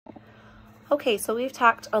Okay, so we've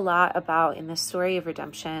talked a lot about in the story of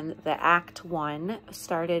redemption, the Act 1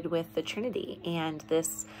 started with the Trinity and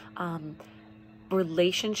this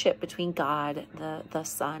relationship between God, the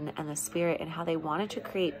Son, and the Spirit, and how they wanted to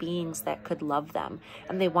create beings that could love them.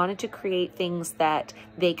 And they wanted to create things that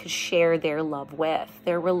they could share their love with.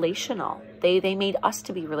 They're relational. They made us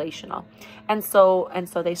to be relational. And so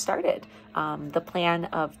they started the plan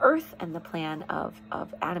of earth and the plan of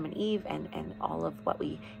Adam and Eve and all of what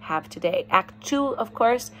we have today. Act 2, of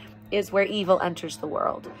course, is where evil enters the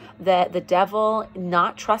world. The devil,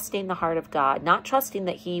 not trusting the heart of God, not trusting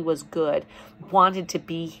that he was good, wanted to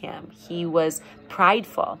be him. He was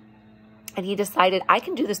prideful. And he decided, I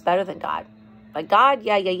can do this better than God. Like God,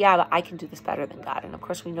 yeah, but I can do this better than God. And of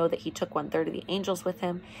course, we know that he took 1/3 of the angels with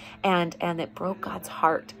him, and it broke God's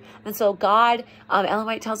heart. And so God, Ellen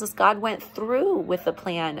White tells us, God went through with the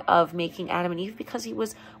plan of making Adam and Eve because he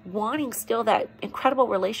was wanting still that incredible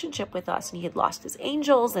relationship with us. And he had lost his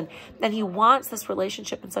angels, and then he wants this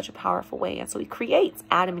relationship in such a powerful way. And so he creates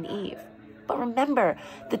Adam and Eve. But remember,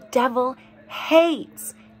 the devil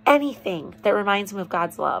hates anything that reminds him of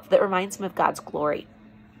God's love, that reminds him of God's glory.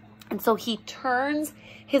 And so he turns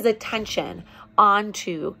his attention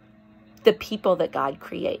onto the people that God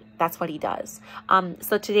create. That's what he does.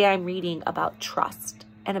 So today I'm reading about trust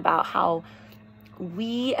and about how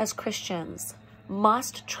we as Christians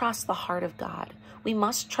must trust the heart of God. We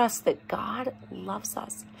must trust that God loves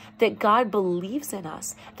us, that God believes in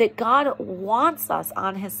us, that God wants us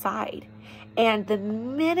on his side. And the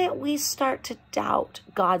minute we start to doubt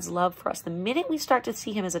God's love for us, the minute we start to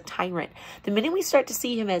see him as a tyrant, the minute we start to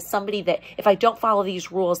see him as somebody that if I don't follow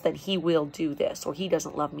these rules, then he will do this, or he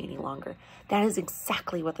doesn't love me any longer. That is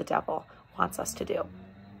exactly what the devil wants us to do.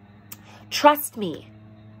 Trust me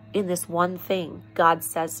in this one thing God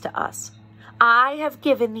says to us. I have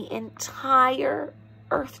given the entire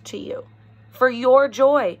earth to you for your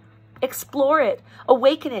joy. Explore it,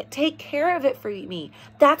 awaken it, take care of it for me.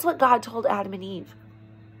 That's what God told Adam and Eve.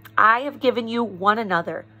 I have given you one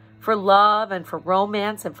another for love and for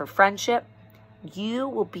romance and for friendship. You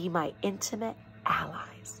will be my intimate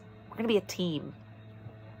allies. We're going to be a team.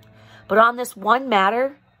 But on this one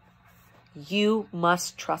matter, you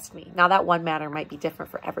must trust me. Now that one matter might be different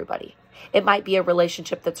for everybody. It might be a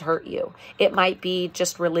relationship that's hurt you. It might be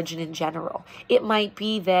just religion in general. It might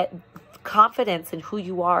be that confidence in who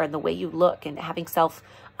you are and the way you look and having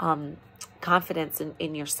confidence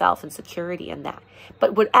in yourself and security in that.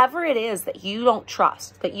 But whatever it is that you don't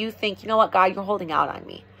trust, that you think, you know what, God, you're holding out on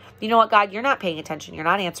me. You know what, God, you're not paying attention. You're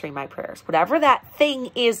not answering my prayers. Whatever that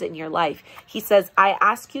thing is in your life, he says, I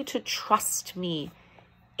ask you to trust me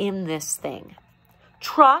in this thing.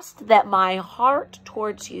 Trust that my heart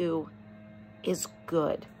towards you is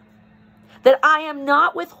good. That I am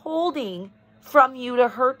not withholding from you to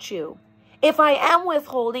hurt you. If I am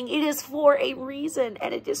withholding, it is for a reason,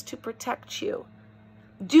 and it is to protect you.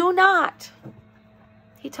 Do not,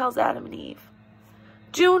 he tells Adam and Eve,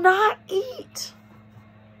 do not eat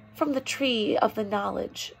from the tree of the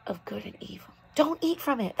knowledge of good and evil. Don't eat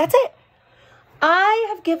from it. That's it. I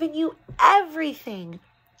have given you everything.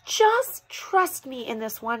 Just trust me in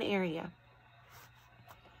this one area,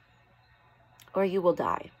 or you will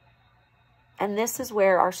die. And this is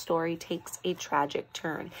where our story takes a tragic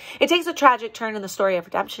turn. It takes a tragic turn in the story of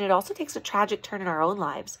redemption. It also takes a tragic turn in our own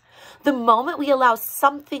lives. The moment we allow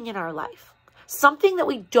something in our life, something that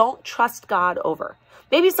we don't trust God over.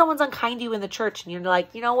 Maybe someone's unkind to you in the church and you're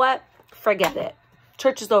like, you know what? Forget it.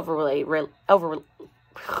 Church is overrated.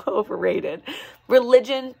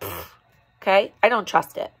 Religion, okay? I don't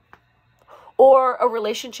trust it. Or a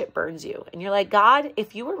relationship burns you and you're like, God,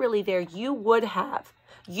 if you were really there, you would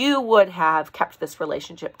have kept this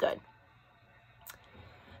relationship good.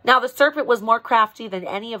 Now the serpent was more crafty than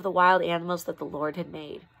any of the wild animals that the Lord had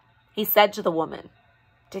made. He said to the woman,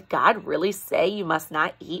 did God really say you must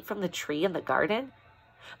not eat from the tree in the garden?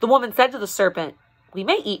 The woman said to the serpent, we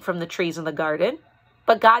may eat from the trees in the garden,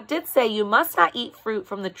 but God did say you must not eat fruit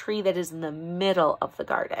from the tree that is in the middle of the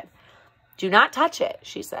garden. Do not touch it,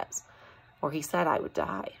 she says, or he said I would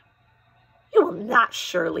die. You will not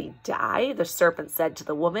surely die, the serpent said to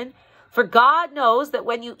the woman, for God knows that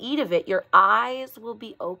when you eat of it, your eyes will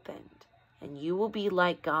be opened, and you will be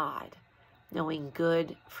like God, knowing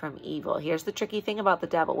good from evil. Here's the tricky thing about the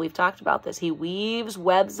devil. We've talked about this. He weaves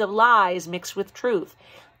webs of lies mixed with truth.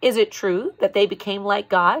 Is it true that they became like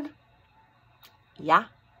God? Yeah,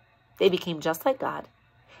 they became just like God.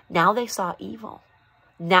 Now they saw evil.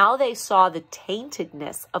 Now they saw the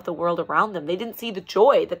taintedness of the world around them. They didn't see the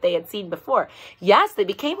joy that they had seen before. Yes, they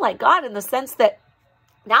became like God in the sense that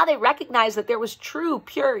Now they recognized that there was true,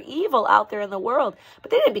 pure evil out there in the world,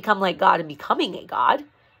 but they didn't become like God and becoming a God.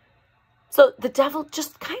 So the devil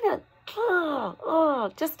just kind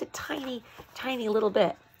of, just a tiny, tiny little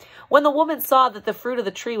bit. When the woman saw that the fruit of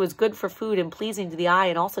the tree was good for food and pleasing to the eye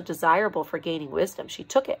and also desirable for gaining wisdom, she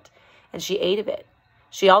took it and she ate of it.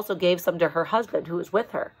 She also gave some to her husband who was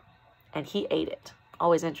with her, and he ate it.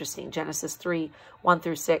 Always interesting. Genesis 3,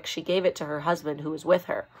 1-6. She gave it to her husband who was with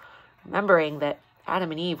her. Remembering that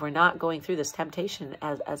Adam and Eve were not going through this temptation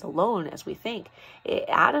as alone as we think.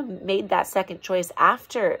 Adam made that second choice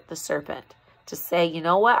after the serpent to say, you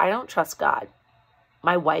know what? I don't trust God.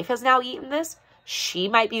 My wife has now eaten this. She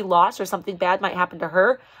might be lost or something bad might happen to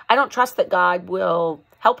her. I don't trust that God will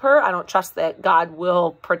help her. I don't trust that God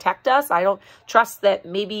will protect us. I don't trust that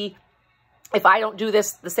maybe if I don't do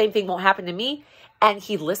this, the same thing won't happen to me. And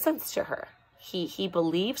he listens to her. He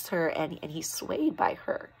believes her and he's swayed by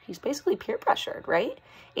her. He's basically peer pressured, right?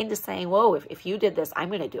 Into saying, whoa, if you did this, I'm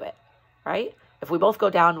going to do it, right? If we both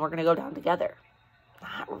go down, we're going to go down together.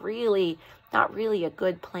 Not really a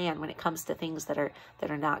good plan when it comes to things that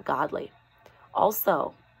are not godly.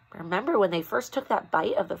 Also, remember when they first took that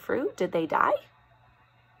bite of the fruit, did they die?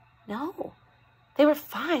 No, they were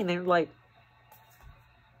fine. They were like,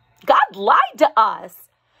 God lied to us.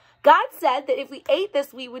 God said that if we ate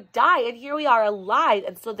this, we would die. And here we are alive.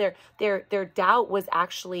 And so their doubt was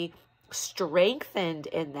actually strengthened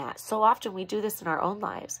in that. So often we do this in our own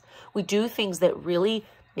lives. We do things that really,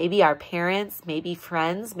 maybe our parents, maybe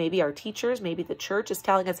friends, maybe our teachers, maybe the church is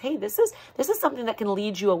telling us, hey, this is something that can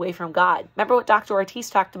lead you away from God. Remember what Dr.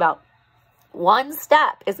 Ortiz talked about? One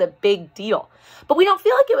step is a big deal. But we don't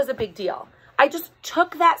feel like it was a big deal. I just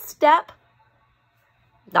took that step.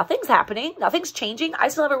 Nothing's happening. Nothing's changing. I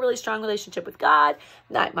still have a really strong relationship with God.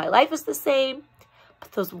 My life is the same.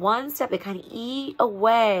 But those one step, they kind of eat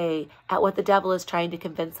away at what the devil is trying to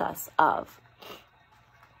convince us of.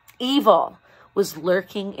 Evil was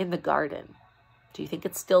lurking in the garden. Do you think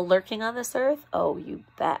it's still lurking on this earth? Oh, you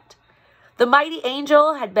bet. The mighty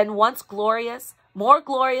angel had been once glorious, more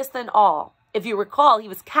glorious than all. If you recall, he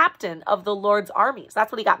was captain of the Lord's armies.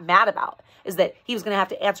 That's what he got mad about, is that he was going to have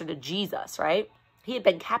to answer to Jesus, right? He had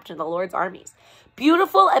been captain of the Lord's armies.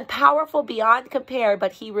 Beautiful and powerful beyond compare,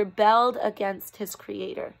 but he rebelled against his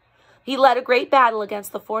creator. He led a great battle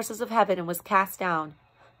against the forces of heaven and was cast down.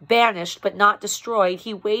 Banished but not destroyed,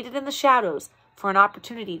 he waited in the shadows for an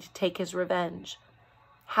opportunity to take his revenge.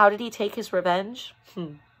 How did he take his revenge?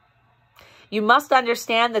 You must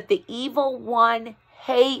understand that the evil one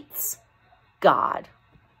hates God.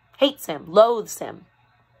 Hates him, loathes him.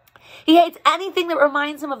 He hates anything that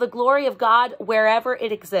reminds him of the glory of God wherever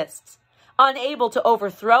it exists. Unable to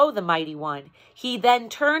overthrow the mighty one, he then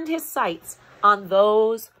turned his sights on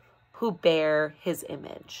those who bear his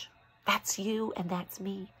image. That's you and that's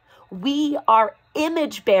me. We are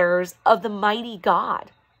image bearers of the mighty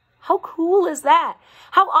God. How cool is that?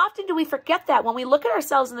 How often do we forget that when we look at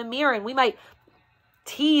ourselves in the mirror and we might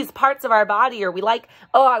tease parts of our body, or we like,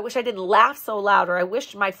 oh, I wish I didn't laugh so loud, or I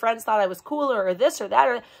wish my friends thought I was cooler, or this or that,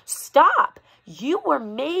 or stop. You were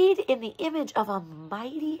made in the image of a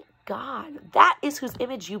mighty God. That is whose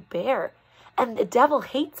image you bear. And the devil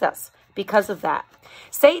hates us because of that.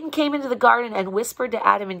 Satan came into the garden and whispered to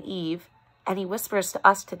Adam and Eve, and he whispers to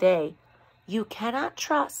us today, you cannot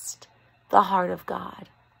trust the heart of God.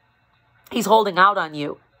 He's holding out on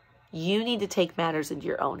you. You need to take matters into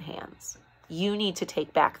your own hands. You need to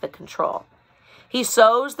take back the control. He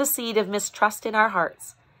sows the seed of mistrust in our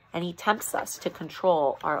hearts, and he tempts us to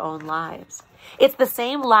control our own lives. It's the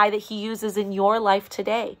same lie that he uses in your life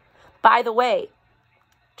today. By the way,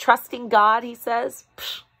 trusting God, he says,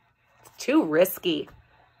 it's too risky.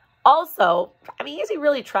 Also, I mean, is he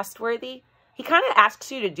really trustworthy? He kind of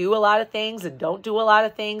asks you to do a lot of things and don't do a lot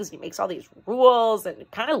of things. He makes all these rules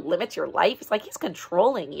and kind of limits your life. It's like he's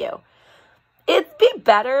controlling you. It'd be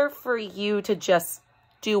better for you to just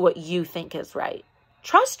do what you think is right.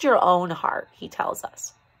 Trust your own heart, he tells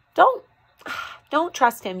us. Don't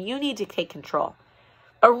trust him. You need to take control.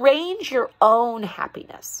 Arrange your own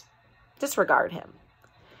happiness. Disregard him.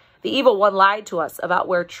 The evil one lied to us about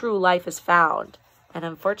where true life is found. And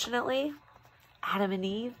unfortunately, Adam and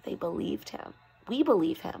Eve, they believed him. We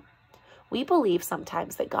believe him. We believe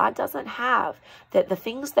sometimes that God doesn't have, that the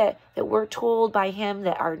things that we're told by him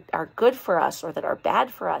that are good for us or that are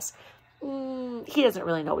bad for us, he doesn't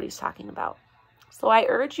really know what he's talking about. So I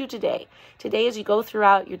urge you today as you go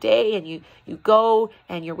throughout your day and you go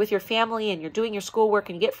and you're with your family and you're doing your schoolwork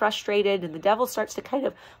and you get frustrated and the devil starts to kind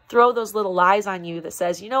of throw those little lies on you that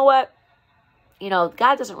says, you know what,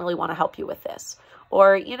 God doesn't really want to help you with this.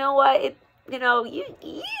 Or, you know what, you know,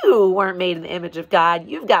 you weren't made in the image of God.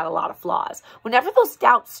 You've got a lot of flaws. Whenever those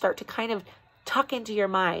doubts start to kind of tuck into your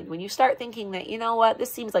mind, when you start thinking that, you know what,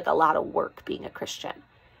 this seems like a lot of work being a Christian,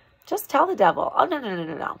 just tell the devil, oh, no, no, no,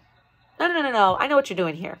 no, no. No, no, no, no. I know what you're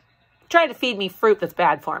doing here. You're trying to feed me fruit that's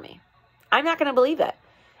bad for me. I'm not going to believe it.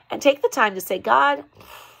 And take the time to say, God,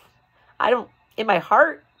 in my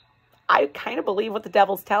heart, I kind of believe what the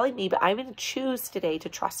devil's telling me, but I'm going to choose today to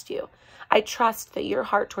trust you. I trust that your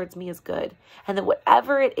heart towards me is good, and that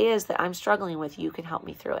whatever it is that I'm struggling with, you can help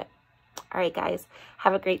me through it. All right, guys,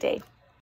 have a great day.